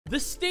The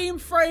Steam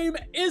frame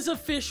is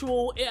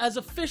official. It has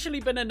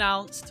officially been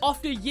announced.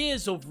 After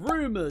years of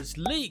rumors,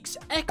 leaks,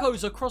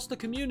 echoes across the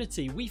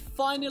community, we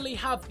finally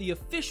have the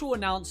official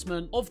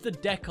announcement of the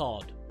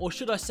Deckard. Or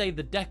should I say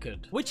the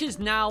Deckard, which is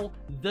now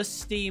the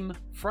Steam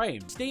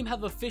frame. Steam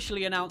have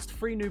officially announced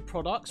 3 new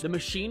products, the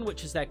machine,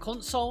 which is their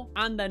console,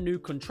 and their new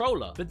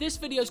controller. But this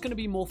video is going to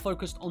be more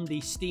focused on the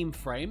Steam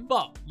frame,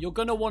 but you're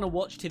going to want to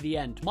watch to the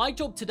end. My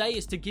job today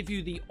is to give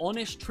you the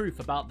honest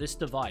truth about this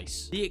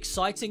device, the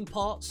exciting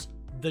parts,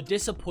 the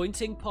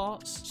disappointing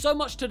parts. So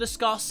much to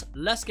discuss,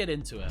 let's get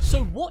into it.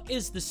 So what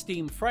is the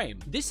Steam frame?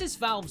 This is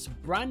Valve's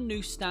brand new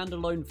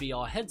standalone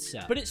VR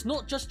headset, but it's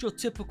not just your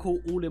typical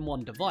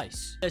all-in-one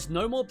device. There's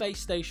no more base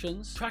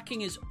stations,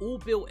 tracking is all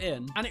built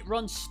in, and it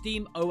runs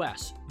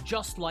SteamOS,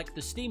 just like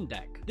the Steam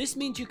Deck. This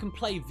means you can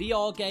play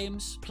VR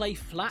games, play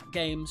flat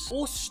games,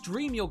 or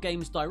stream your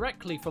games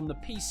directly from the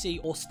PC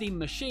or Steam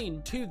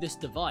machine to this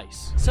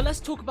device. So let's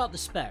talk about the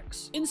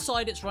specs.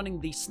 Inside, it's running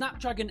the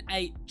Snapdragon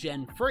 8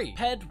 Gen 3,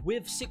 paired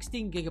with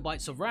 16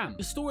 gigabytes of RAM.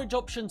 The storage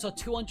options are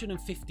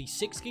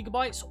 256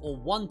 gigabytes or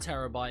 1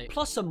 terabyte,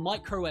 plus a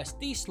micro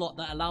SD slot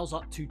that allows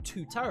up to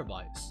 2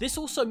 terabytes. This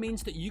also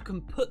means that you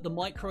can put the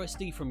micro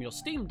SD from your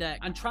Steam Deck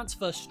and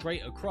transfer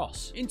straight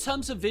across. In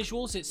terms of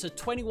visuals, it's a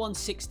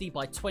 2160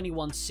 by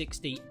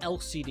 2160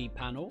 LCD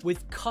panel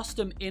with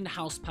custom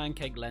in-house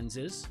pancake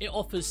lenses. It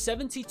offers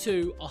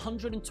 72,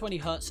 120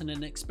 Hz and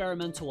an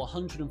experimental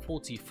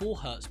 144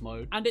 Hz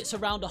mode, and it's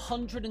around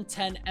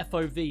 110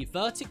 FOV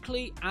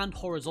vertically and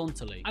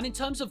horizontally. And in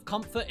terms of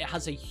comfort, it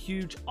has a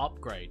huge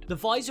upgrade. The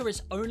visor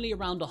is only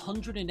around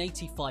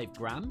 185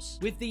 grams,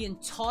 with the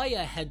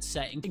entire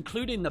headset,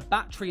 including the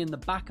battery in the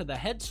back of the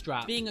head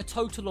strap, being a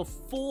total of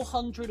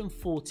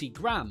 440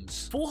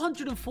 grams.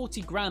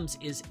 440 grams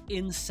is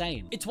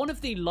insane. It's one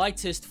of the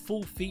lightest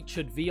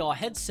full-featured VR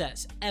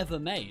headsets ever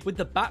made. With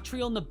the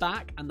battery on the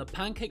back and the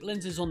pancake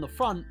lenses on the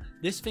front,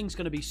 this thing's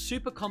going to be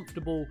super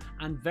comfortable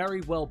and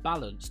very well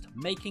balanced,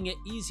 making it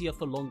easier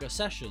for longer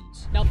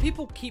sessions. Now,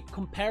 people keep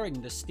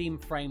comparing the Steam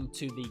frame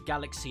to the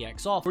Galaxy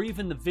XR or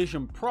even the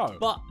Vision Pro,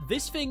 but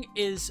this thing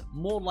is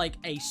more like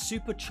a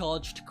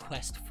supercharged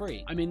Quest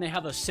 3. I mean, they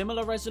have a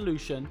similar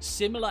resolution,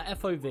 similar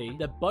FOV,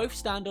 they're both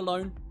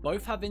standalone,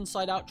 both have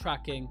inside-out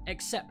tracking,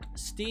 except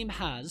Steam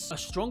has a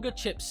stronger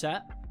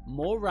chipset,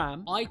 more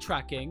RAM, eye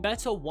tracking,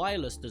 better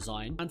wireless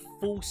design, and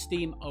full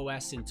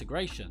SteamOS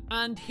integration.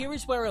 And here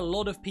is where a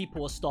lot of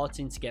people are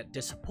starting to get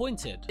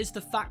disappointed, is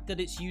the fact that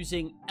it's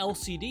using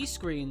LCD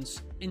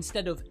screens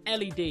instead of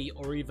LED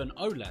or even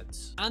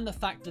OLEDs, and the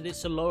fact that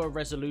it's a lower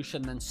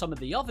resolution than some of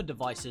the other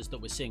devices that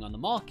we're seeing on the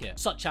market,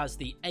 such as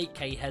the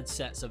 8K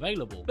headsets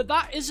available. But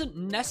that isn't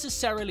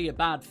necessarily a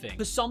bad thing.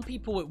 For some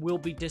people, it will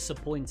be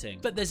disappointing,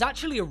 but there's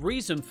actually a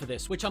reason for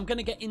this, which I'm going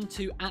to get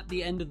into at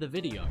the end of the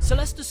video. So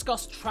let's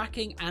discuss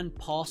tracking and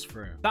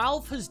pass-through.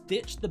 Valve has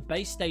ditched the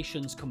base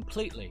stations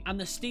completely, and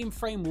the Steam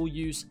frame will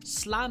use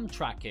SLAM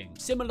tracking,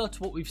 similar to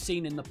what we've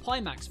seen in the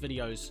Pimax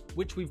videos,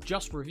 which we've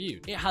just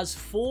reviewed. It has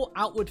 4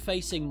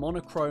 outward-facing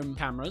monochrome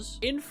cameras,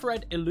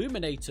 infrared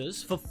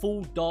illuminators for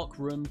full dark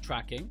room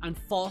tracking, and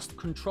fast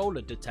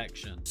controller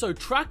detection. So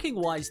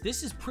tracking-wise,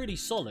 this is pretty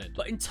solid,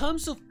 but in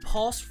terms of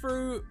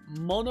pass-through,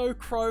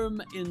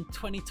 monochrome in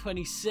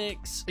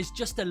 2026 is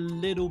just a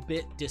little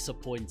bit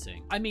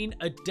disappointing. I mean,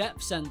 a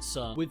depth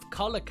sensor with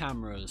color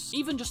cameras,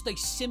 even just a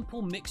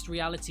simple mixed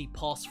reality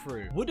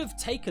pass-through would have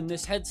taken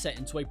this headset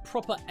into a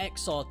proper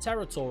XR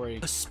territory,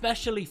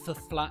 especially for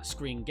flat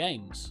screen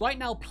games. Right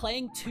now,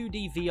 playing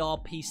 2D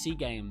VR PC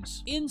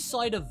games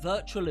inside a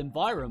virtual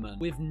environment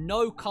with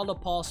no color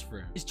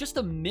pass-through is just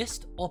a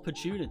missed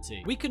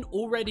opportunity. We can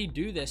already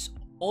do this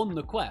on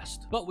the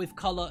Quest, but with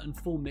color and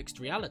full mixed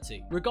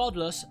reality.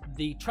 Regardless,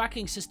 the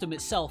tracking system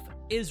itself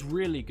is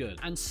really good,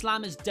 and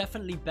SLAM is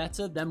definitely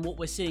better than what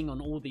we're seeing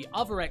on all the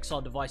other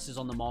XR devices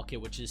on the market,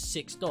 which is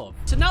 6DOV.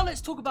 So now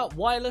let's talk about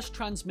wireless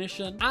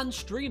transmission and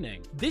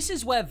streaming. This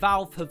is where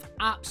Valve have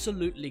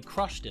absolutely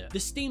crushed it. The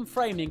Steam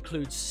frame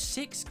includes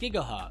 6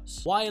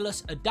 gigahertz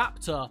wireless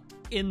adapter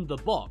in the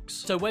box.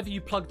 So whether you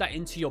plug that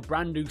into your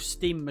brand new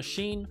Steam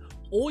machine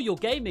or your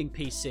gaming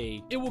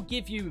PC, it will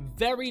give you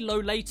very low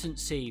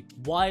latency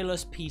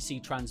wireless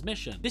PC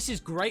transmission. This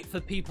is great for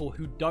people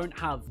who don't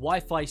have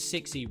Wi-Fi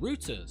 6E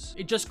routers.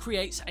 It just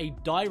creates a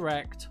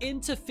direct,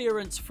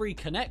 interference-free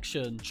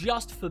connection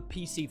just for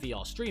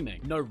PCVR streaming.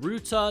 No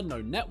router,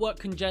 no network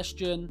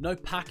congestion, no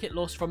packet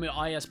loss from your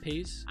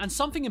ISPs. And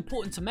something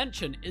important to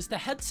mention is the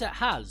headset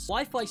has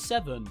Wi-Fi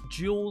 7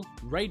 dual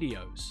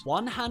radios.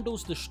 One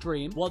handles the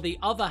stream while the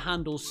other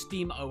handles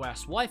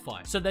SteamOS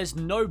Wi-Fi. So there's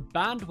no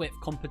bandwidth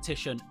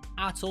competition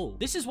at all.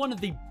 This is one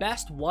of the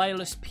best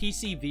wireless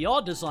PC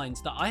VR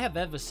designs that I have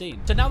ever seen.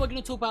 So now we're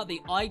going to talk about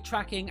the eye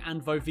tracking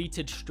and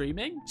Foveated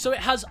streaming. So it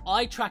has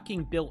eye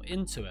tracking built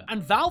into it,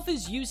 and Valve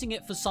is using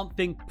it for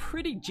something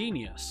pretty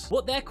genius,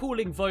 what they're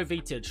calling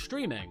Foveated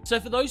streaming.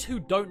 So for those who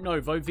don't know,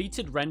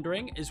 Foveated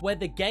rendering is where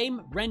the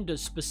game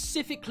renders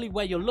specifically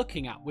where you're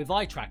looking at with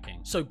eye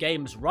tracking. So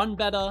games run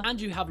better and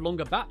you have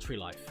longer battery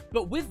life.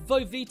 But with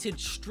Foveated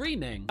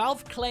streaming,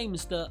 Valve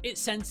claims that it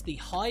sends the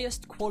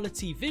highest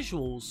quality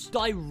visuals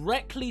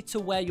directly to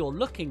where you're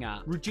looking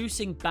at,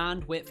 reducing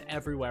bandwidth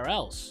everywhere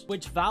else,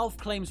 which Valve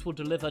claims will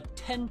deliver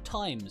 10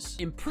 times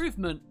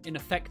improvement in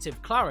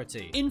effective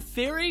clarity. In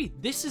theory,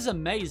 this is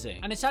amazing,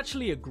 and it's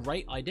actually a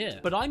great idea,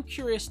 but I'm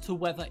curious to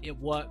whether it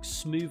works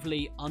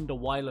smoothly under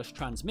wireless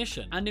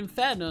transmission. And in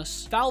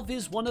fairness, Valve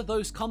is one of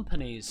those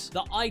companies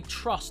that I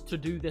trust to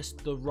do this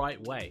the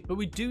right way, but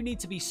we do need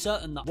to be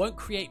certain that won't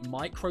create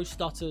micro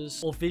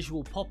stutters or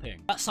visual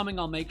popping. That's something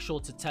I'll make sure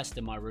to test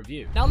in my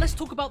review. Now let's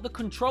talk about the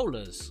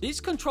controllers. These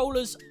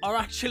controllers are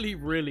actually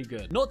really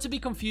good. Not to be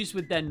confused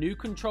with their new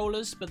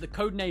controllers, but the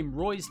codename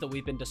Roy's that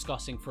we've been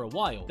discussing for a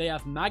while. They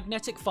have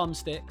magnetic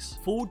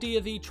thumbsticks, full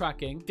DOV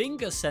tracking,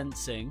 finger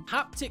sensing,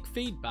 haptic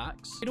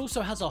feedbacks. It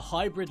also has a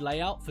hybrid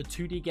layout for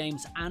 2D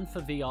games and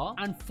for VR,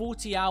 and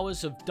 40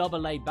 hours of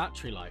AA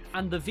battery life.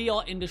 And the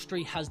VR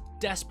industry has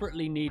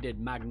desperately needed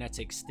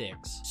magnetic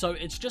sticks, so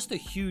it's just a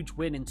huge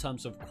win in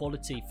terms of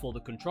quality for the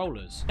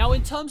controllers. Now,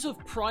 in terms of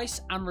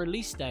price and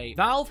release date,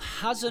 Valve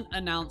hasn't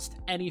announced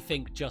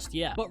anything just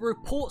yet, but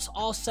reports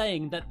are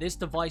saying that this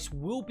device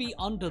will be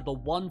under the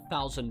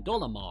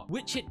 $1,000 mark,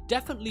 which it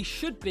definitely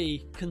should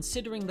be,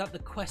 considering that the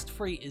Quest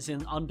 3 is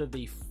in under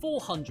the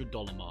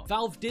 $400 mark.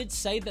 Valve did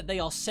say that they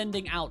are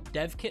sending out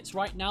dev kits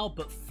right now,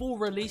 but full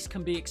release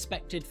can be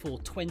expected for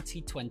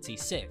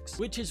 2026,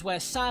 which is where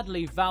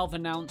sadly Valve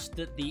announced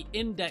that the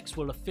Index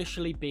will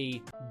officially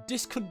be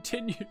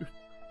discontinued.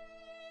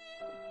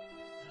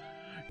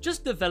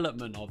 Just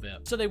development of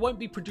it. So they won't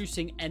be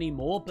producing any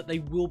more, but they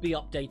will be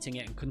updating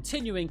it and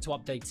continuing to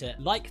update it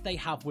like they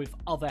have with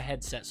other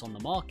headsets on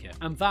the market.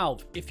 And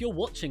Valve, if you're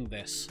watching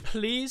this,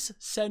 please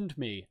send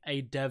me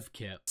a dev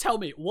kit. Tell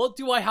me, what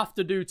do I have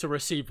to do to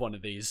receive one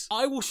of these?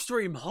 I will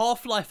stream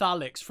Half-Life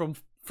Alyx from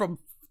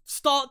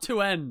start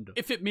to end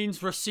if it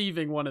means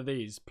receiving one of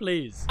these,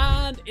 please.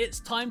 And it's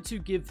time to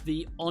give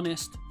the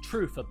honest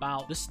truth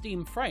about the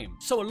Steam Frame.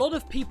 So a lot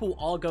of people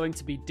are going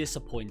to be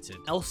disappointed.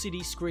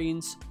 LCD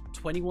screens,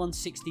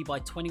 2160 by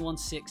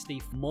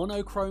 2160,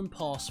 monochrome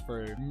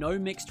pass-through, no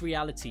mixed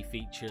reality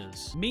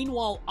features.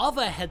 Meanwhile,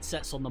 other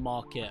headsets on the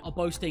market are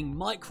boasting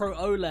micro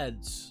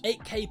OLEDs,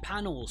 8K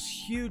panels,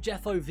 huge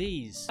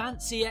FOVs,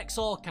 fancy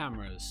XR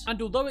cameras.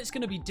 And although it's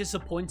going to be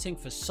disappointing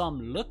for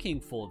some looking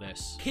for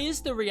this,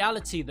 here's the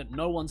reality that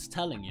no one's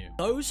telling you.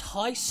 Those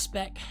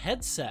high-spec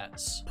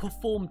headsets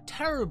perform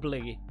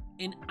terribly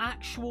in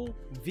actual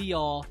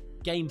VR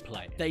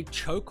gameplay. They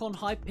choke on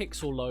high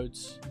pixel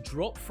loads,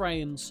 drop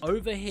frames,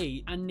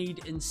 overheat, and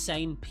need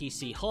insane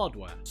PC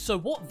hardware. So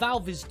what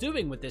Valve is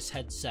doing with this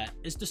headset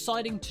is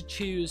deciding to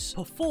choose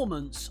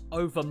performance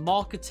over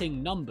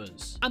marketing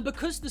numbers. And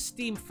because the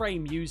Steam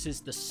Frame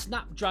uses the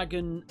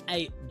Snapdragon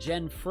 8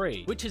 Gen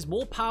 3, which is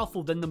more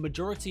powerful than the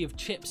majority of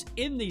chips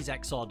in these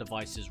XR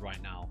devices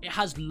right now, it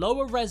has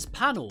lower res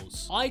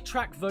panels, eye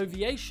track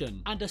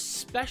foveation, and a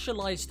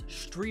specialized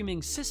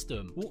streaming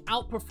system will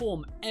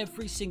outperform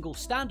every single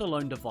standalone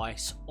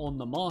device on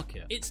the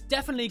market. It's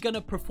definitely going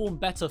to perform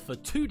better for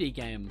 2D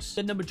games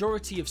than the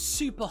majority of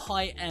super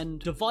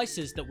high-end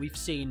devices that we've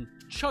seen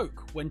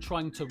choke when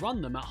trying to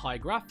run them at high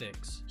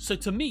graphics. So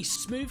to me,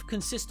 smooth,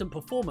 consistent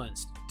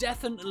performance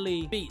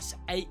definitely beats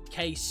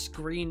 8K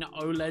screen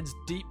OLEDs,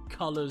 deep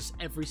colors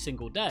every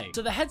single day.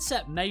 So the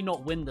headset may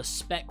not win the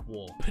spec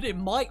war, but it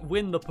might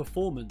win the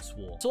performance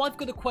war. So I've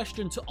got a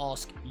question to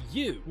ask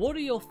you. What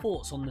are your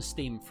thoughts on the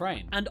Steam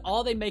Frame? And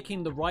are they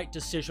making the right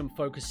decision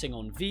focusing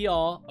on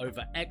VR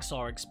over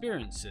XR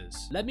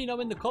experiences? Let me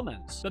know in the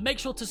comments. But make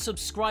sure to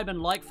subscribe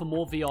and like for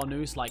more VR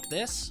news like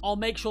this. I'll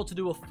make sure to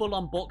do a full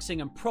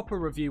unboxing and proper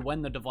review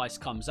when the device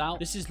comes out.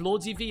 This is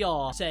Lordsi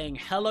VR saying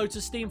hello to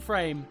Steam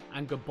Frame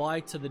and goodbye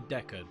to the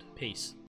Deckard. Peace.